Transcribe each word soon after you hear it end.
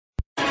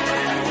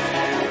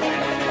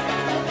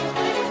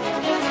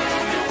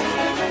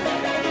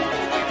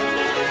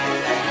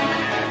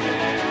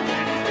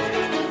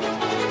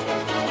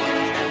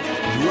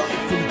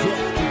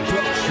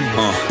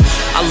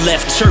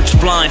left church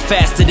flying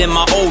faster than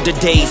my older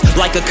days.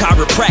 Like a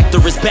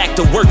chiropractor is back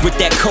to work with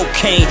that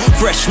cocaine.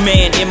 Fresh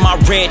man in my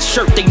red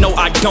shirt, they know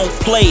I don't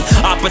play.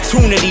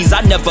 Opportunities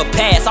I never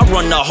pass, I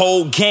run the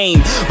whole game.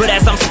 But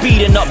as I'm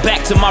speeding up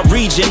back to my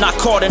region, I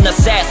caught an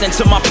assassin.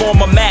 To my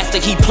former master,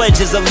 he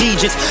pledges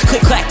allegiance.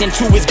 Click-clacked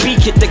into his beak,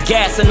 hit the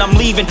gas, and I'm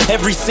leaving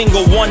every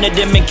single one of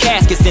them in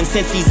caskets. And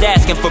since he's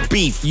asking for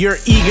beef, your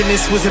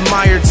eagerness was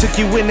admired, took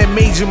you in and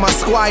made you my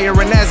squire.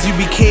 And as you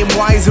became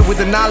wiser with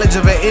the knowledge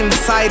of an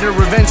insider,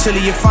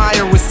 eventually your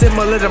fire was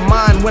similar to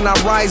mine. When I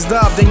rised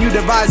up, then you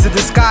devised a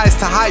disguise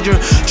to hide your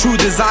true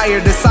desire.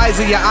 The size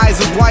of your eyes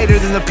was wider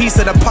than the piece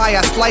of the pie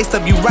I sliced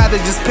up. You'd rather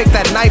just pick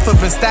that knife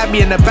up and stab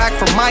me in the back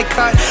for my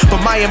cut.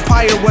 But my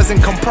empire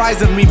wasn't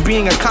comprised of me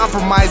being a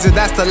compromiser.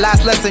 That's the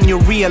last lesson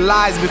you'll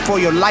realize before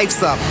your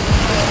life's up.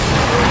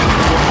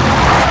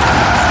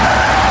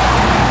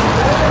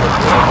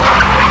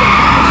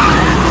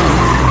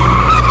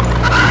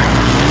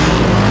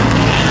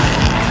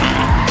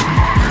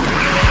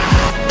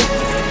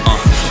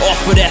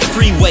 For that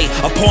freeway,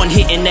 upon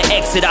hitting the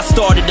exit, I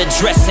started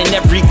addressing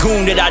every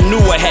goon that I knew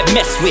I had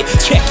messed with.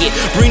 Check it,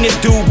 bring this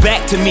dude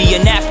back to me,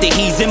 and after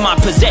he's in my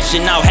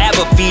possession, I'll have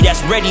a fee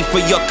that's ready for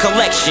your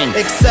collection.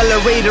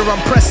 Accelerator,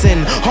 I'm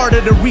pressing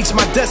harder to reach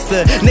my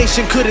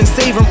destination. Couldn't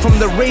save him from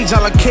the rage.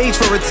 I'll cage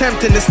for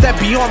attempting to step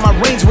beyond my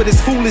range with his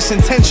foolish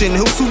intention.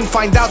 He'll soon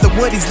find out that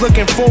what he's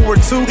looking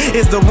forward to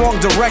is the wrong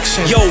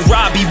direction. Yo,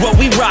 Robbie, what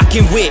we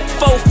rockin' with?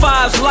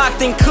 4-5s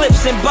locked in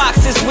clips and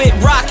boxes with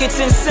rockets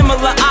and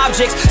similar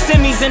objects.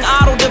 Semis and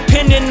auto,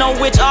 depending on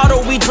which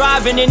auto we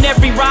driving. In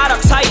every ride, I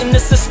tighten the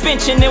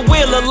suspension and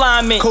wheel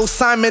alignment.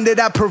 Consignment that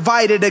I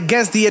provided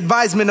against the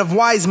advisement of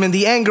wise men.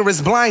 The anger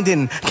is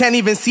blinding, can't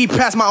even see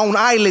past my own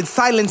eyelids.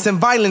 Silence and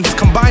violence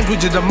combined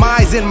with your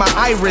demise in my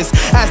iris.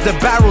 As the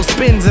barrel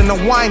spins and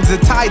unwinds the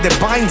tie that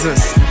binds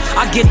us.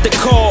 I get the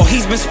call,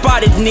 he's been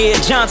spotted near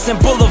Johnson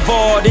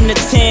Boulevard in the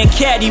tan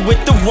caddy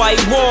with the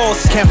white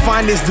walls. Can't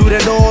find this dude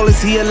at all,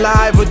 is he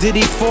alive or did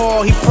he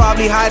fall? He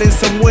probably hiding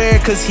somewhere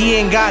cause he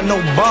ain't got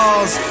no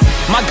balls.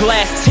 My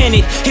glass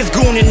tinted, his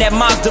goon in that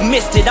Mazda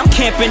missed it. I'm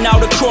camping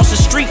out across the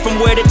street from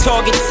where the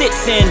target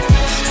sits in.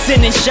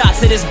 Sending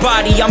shots at his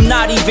body, I'm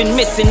not even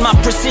missing. My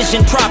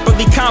precision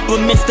properly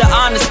complements the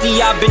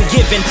honesty I've been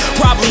given.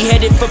 Probably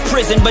headed for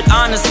prison, but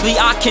honestly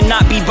I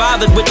cannot be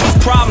bothered with these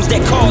problems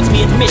that cause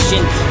me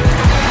admission.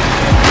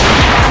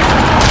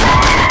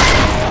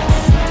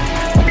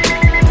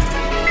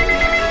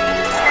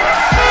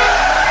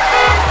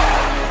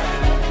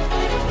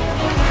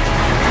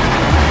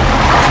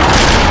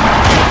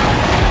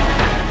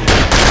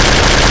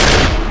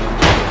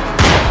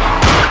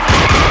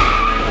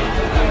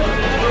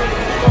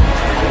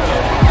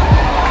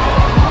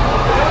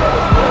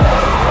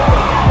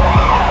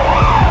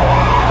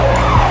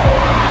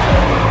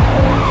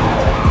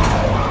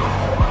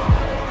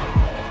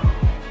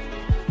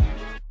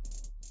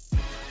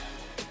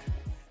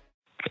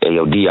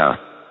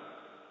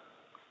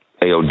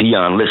 Hey, yo,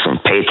 Dion, listen,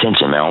 pay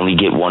attention, man. I only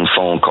get one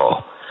phone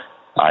call.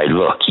 All right,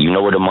 look, you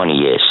know where the money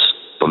is,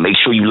 but make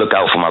sure you look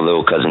out for my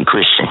little cousin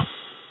Christian.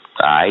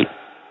 All right?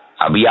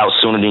 I'll be out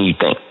sooner than you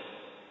think.